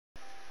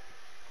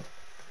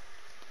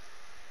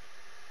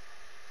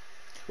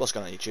What's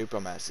going on YouTube?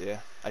 BrummyAdz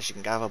here. As you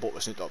can gather, I bought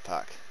the Snoop Dogg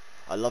pack.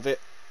 I love it.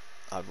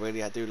 I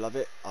do love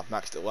it. I've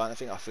maxed it all out. I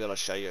think I feel I'll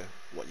show you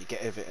what you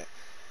get with it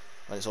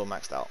when it's all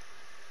maxed out.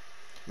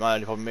 My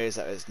only problem is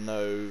that there's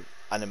no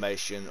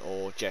animation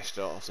or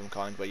gesture of some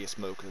kind where you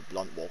smoke a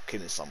blunt while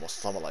killing someone or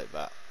something like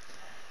that.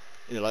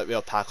 You know, like the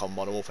old pack on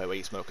Modern Warfare where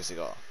you smoke a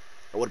cigar.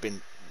 It would have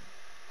been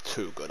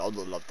too good. I would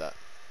have loved that.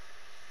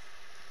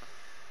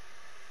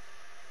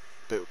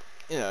 But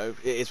you know,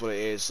 it is what it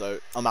is. So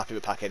I'm happy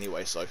with the pack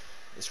anyway. So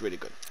it's really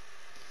good.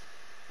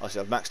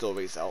 Obviously, I've maxed all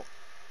these out.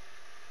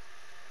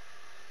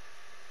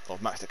 I've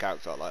maxed the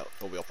character out, like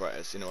all the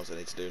operators. You know what I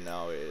need to do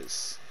now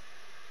is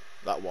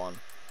that one.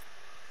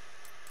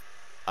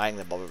 I ain't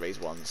gonna bother these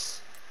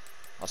ones.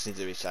 I just need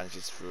to do these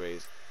challenges for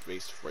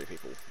these 3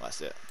 people.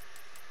 That's it.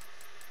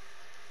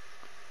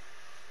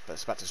 But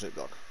it's back to Snoop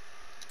Dogg.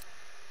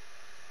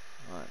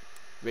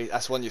 Right,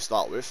 that's one you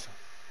start with.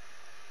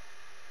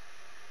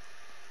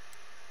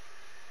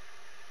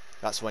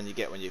 That's one you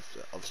get when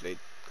you've obviously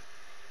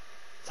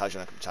tells you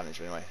on a challenge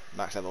anyway.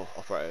 Max level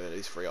operator, at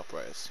least 3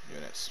 operators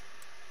units.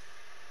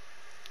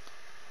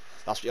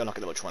 That's what you unlock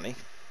at level 20,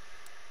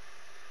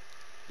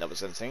 level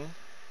 17,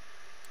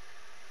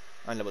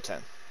 and level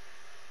 10.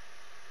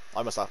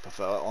 I must have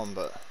prefer it on,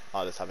 but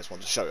I just have this one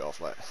to show it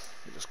off, like,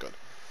 it looks good.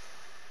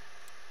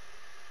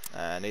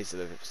 And these are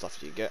the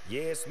stuff you get.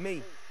 Yeah, it's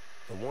me,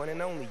 the one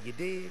and only, you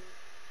dig?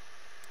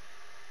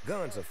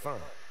 Guns are fine,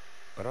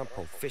 but I'm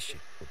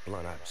proficient with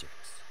blunt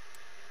objects.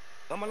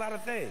 I'm a lot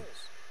of things,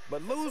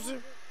 but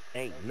loser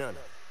ain't none of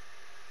them.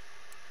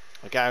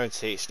 I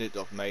guarantee Snoop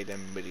Dogg made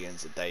them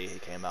millions a day he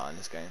came out in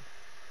this game.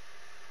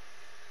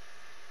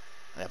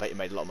 And I bet he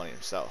made a lot of money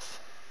himself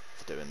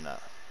for doing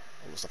that.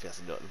 All the stuff he has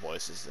to do, the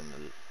voices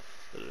and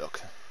the look.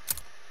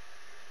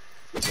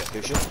 This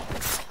execution.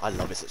 I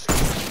love this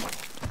execution.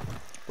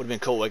 Would have been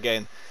cool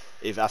again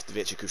if after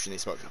the execution he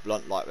smoked a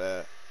blunt like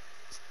the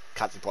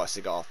Captain Price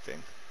cigar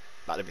thing.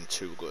 That'd have been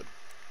too good.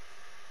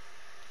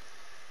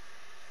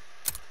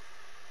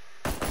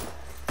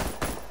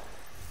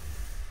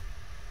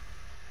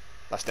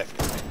 That's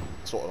definitely me.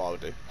 That's what I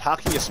would do. How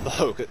can you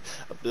smoke a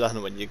blunt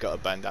when you got a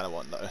bandana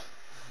one though?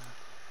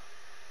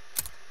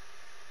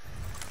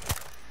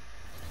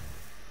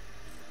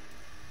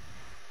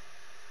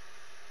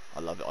 I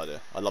love it, I do.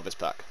 I love this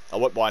pack. I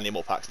won't buy any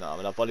more packs now. I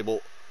mean, I've only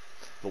bought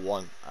the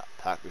one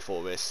pack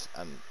before this,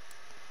 and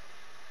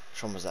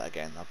which one was that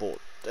again? I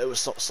bought, there was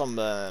some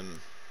what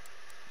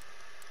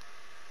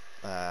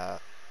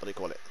do you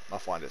call it? I'll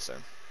find it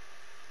soon.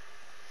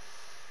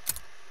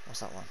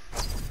 What's that one?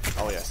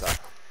 Oh yes, that.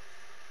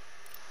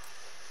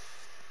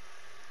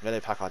 The only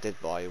pack I did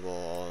buy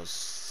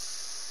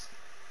was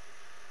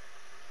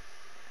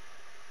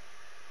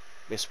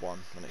this one,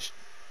 because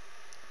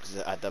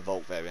it had the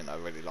Vault variant I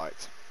really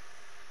liked.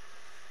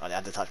 And it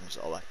had attachments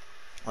all the way.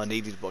 I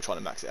needed while trying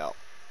to max it out.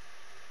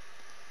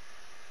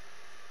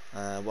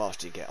 What else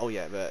do you get? Oh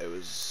yeah, but it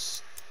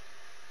was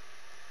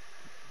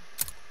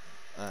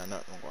no,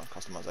 wrong one.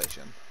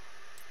 Customization.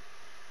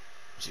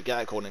 So you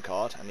get a calling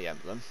card and the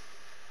emblem.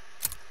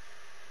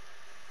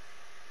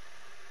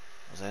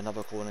 Was there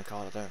another calling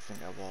card? I don't think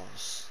there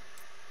was.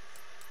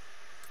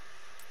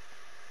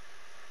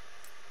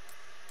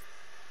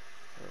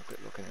 Have a quick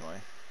look anyway.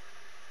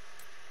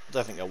 I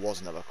don't think there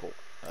was another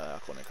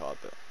calling card,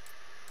 but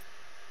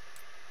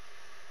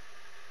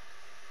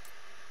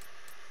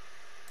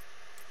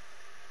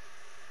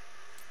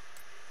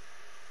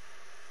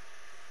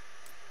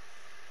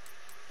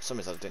some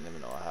reason I didn't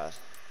even know I had.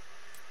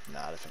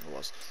 Nah, I don't think it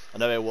was. I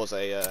know it was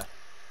a it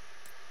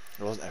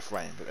wasn't a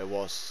frame, but it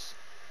was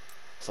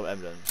some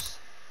emblems.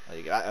 Now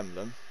you get that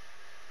emblem,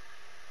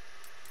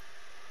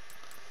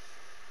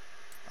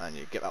 and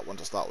you get that one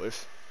to start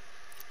with,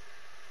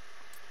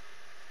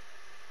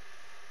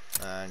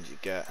 and you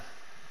get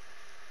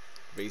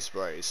these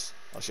sprays.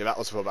 Actually, that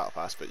was for a battle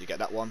pass, but you get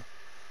that one.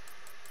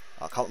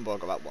 I can't remember I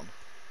got that one,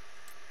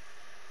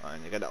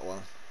 and you get that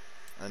one,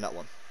 and that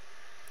one,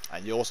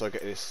 and you also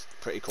get this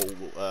pretty cool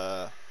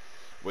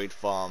weed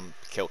farm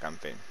kill cam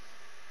thing.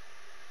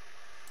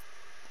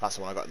 That's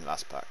the one I got in the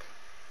last pack.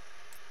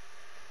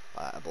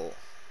 I bought.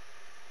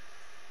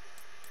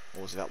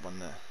 What was that one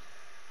there?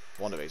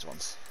 One of these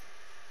ones.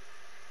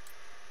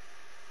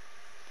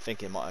 I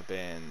think it might have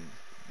been.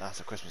 That's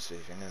a Christmas tree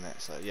thing, isn't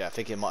it? So yeah, I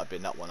think it might have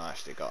been that one I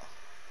actually got.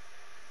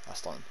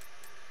 Last time.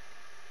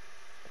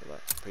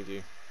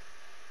 Preview.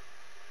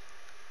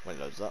 When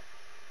it loads up.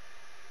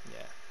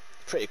 Yeah.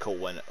 Pretty cool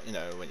when, you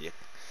know, when you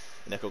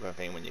in a cool kind of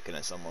thing when you're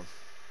killing someone.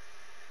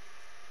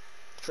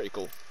 It's pretty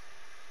cool.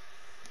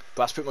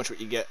 But that's pretty much what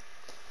you get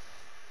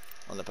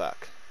on the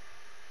pack.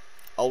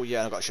 Oh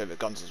yeah, I've got to show you the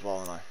guns as well,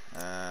 haven't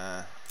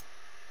I?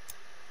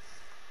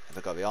 If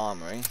I got the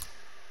armory,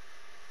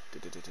 you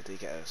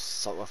get a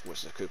assault rifle,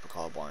 which is a Cooper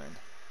carbine.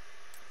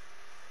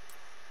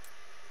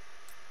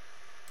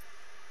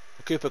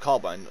 The Cooper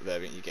carbine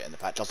variant you get in the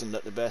pack doesn't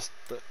look the best,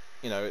 but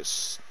you know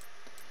it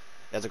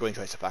has a green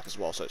tracer pack as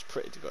well, so it's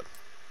pretty good.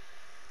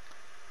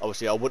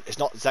 Obviously, it's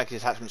not exactly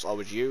the attachments I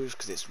would use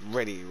because it's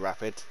really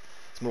rapid.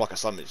 It's more like a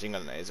submachine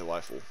gun than it is a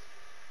rifle.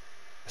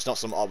 It's not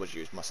something I would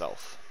use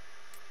myself.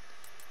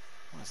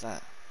 What is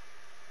that?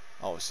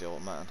 Oh, it's the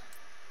old man.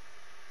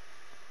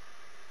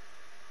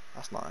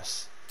 That's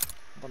nice.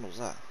 What bundle's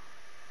that?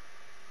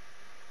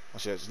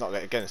 Actually, it's not,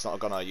 again, it's not a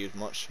gun I use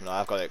much. I mean,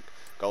 I've got it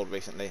gold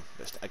recently,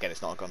 but again,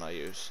 it's not a gun I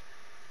use.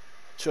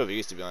 Two of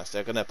these, to be honest.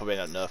 They're gonna probably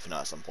end up nerfing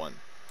that at some point.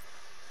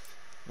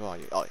 Where are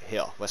you? Oh,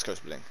 here, West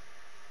Coast Bling.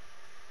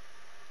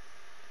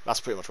 That's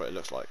pretty much what it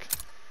looks like.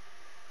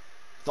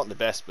 It's not the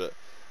best, but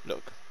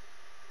look.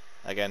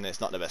 Again,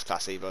 it's not the best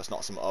class either. It's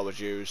not something I would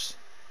use.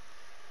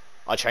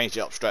 I changed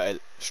it up straight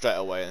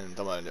away and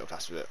done my own little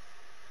class with it.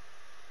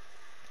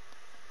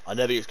 I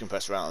never use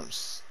compressed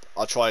rounds.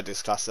 I tried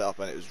this class setup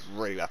and it was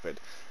really rapid.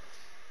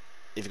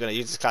 If you're going to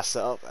use this class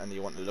setup and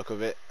you want the look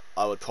of it,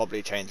 I would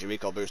probably change your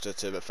recoil booster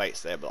to the Fate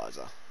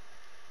Stabilizer,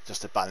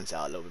 just to balance it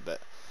out a little bit.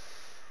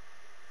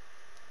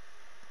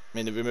 I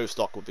mean, the remove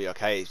stock would be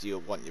okay if you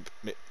want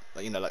your,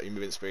 like your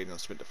moving speed and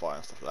sprint to fire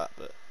and stuff like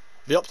that. But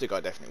the optic I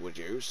definitely would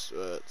use.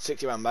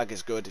 60 round mag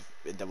is good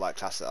in the right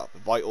class setup.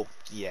 Vital,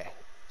 yeah,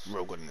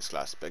 real good in this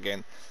class. But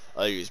again,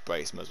 I use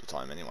brace most of the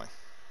time anyway.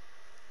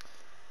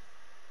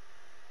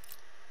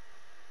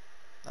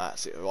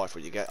 That's it, the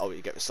rifle you get. Oh,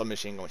 you get the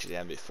submachine gun, which is the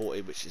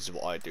MB40, which is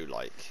what I do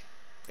like.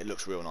 It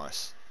looks real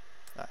nice.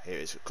 Here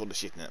it is, called the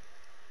shit in it.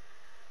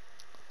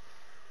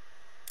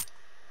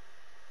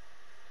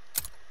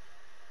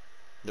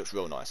 Looks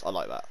real nice. I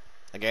like that.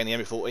 Again, the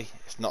MB40,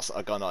 it's not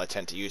a gun I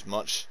tend to use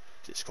much.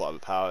 It's quite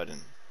overpowered,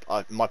 and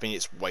in my opinion,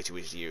 it's way too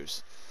easy to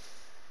use.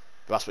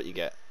 But that's what you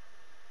get.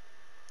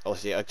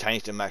 Obviously, I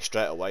changed the mag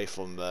straight away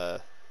from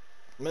the.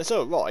 I mean, it's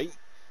alright.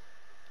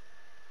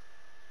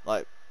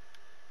 Like,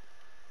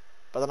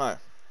 I don't know.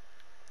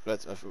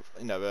 But,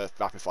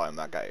 rapid fire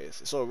mag is.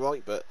 It's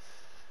alright, but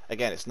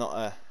again, it's not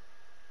a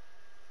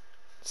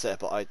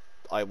setup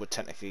I would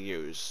technically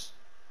use.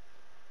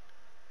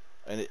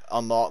 And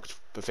unmarked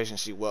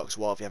proficiency works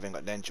well if you haven't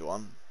got Ninja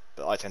on,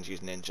 but I tend to use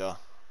Ninja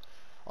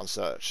on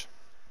search.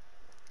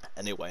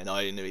 Anyway, and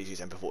I only use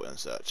MP40 on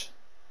search.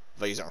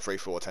 If I use it on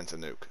 3-4, I tend to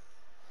nuke.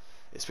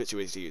 It's a bit too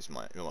easy to use in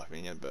my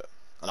opinion,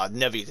 and I've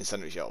never used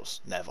incendiary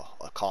shells. Never.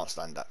 I can't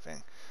stand that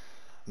thing.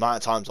 The amount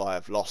of times I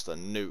have lost a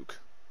nuke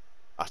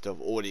after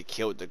I've already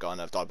killed the gun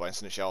and I've died by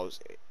incendiary shells,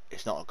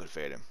 it's not a good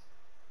feeling.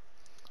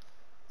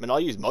 I mean, I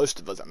use most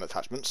of those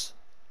attachments,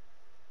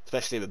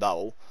 especially the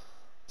barrel,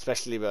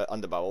 especially the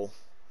underbarrel,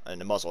 and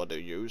the muzzle I do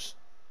use.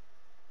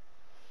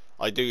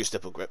 I do use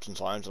stipple grip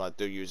sometimes, and I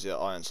do use the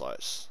iron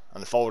sights,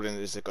 and the folding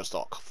is a good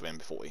stock for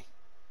MP40.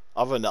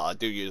 Other than that, I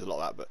do use a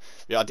lot of that, but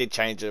yeah, I did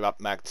change the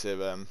mag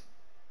to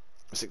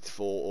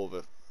 64 or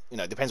the,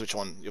 it depends which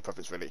one your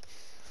preference really.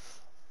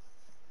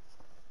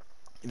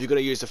 If you're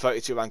going to use the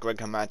 32 round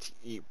Gregg mag,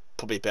 you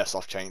probably best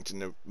off changing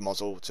the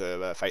muzzle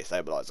to Fate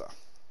Stabilizer.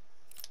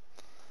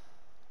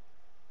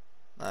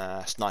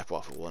 Sniper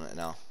rifle, want it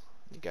now?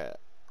 You get it.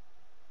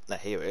 Now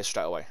here it is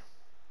straight away.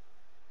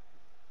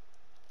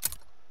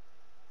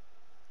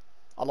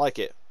 I like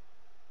it,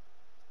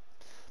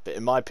 but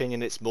in my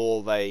opinion, it's more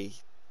of a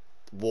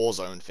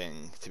Warzone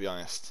thing, to be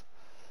honest.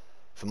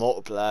 For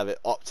multiplayer, the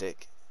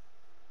optic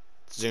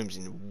zooms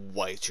in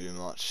way too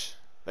much.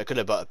 They could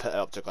have put an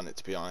optic on it,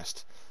 to be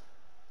honest.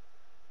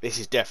 This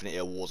is definitely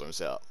a Warzone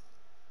setup.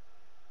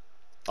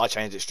 I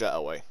changed it straight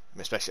away,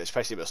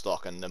 especially with the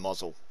stock and the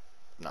muzzle.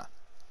 Nah,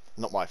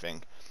 not my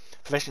thing.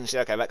 Proficiency,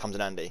 okay, that comes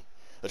in handy.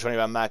 The 20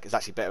 round mag is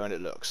actually better than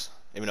it looks,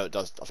 even though it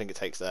does. I think it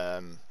takes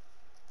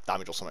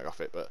damage or something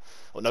off it,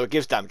 no, it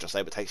gives damage, I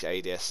say, but it takes your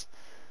ADS.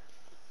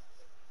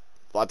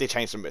 But I did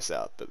change some bits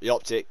setup. But the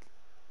optic,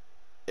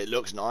 it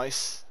looks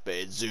nice, but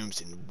it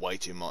zooms in way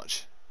too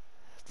much.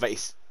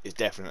 Face is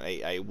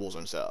definitely a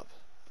Warzone setup.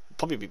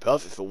 Probably be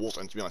perfect for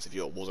Warzone, to be honest, if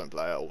you're a Warzone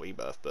player or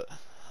Rebirth, but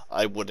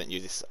I wouldn't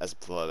use this as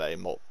for a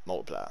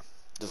multiplayer.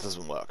 It just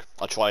doesn't work.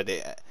 I tried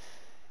it.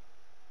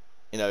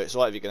 It's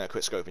alright if you're going to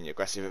quit scoping, you're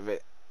aggressive with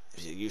it,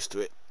 if you're used to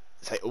it.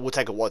 It will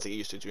take a while to get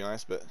used to be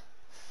honest, but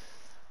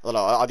I don't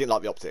know, I didn't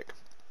like the optic.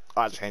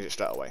 I had to change it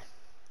straight away.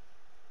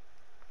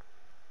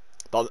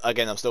 But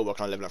again, I'm still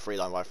working on leveling a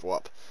 3-line rifle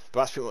up. But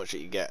that's pretty much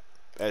what you get.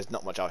 There's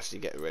not much else you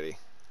get really.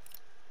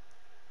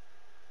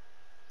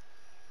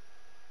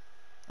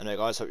 Anyway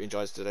guys, hope you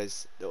enjoyed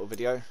today's little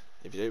video.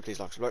 If you do, please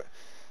like and subscribe.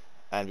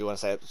 And if you want to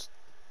stay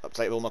up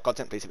to date with all my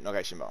content, please hit the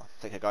notification bell.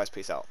 Take care guys,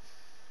 peace out.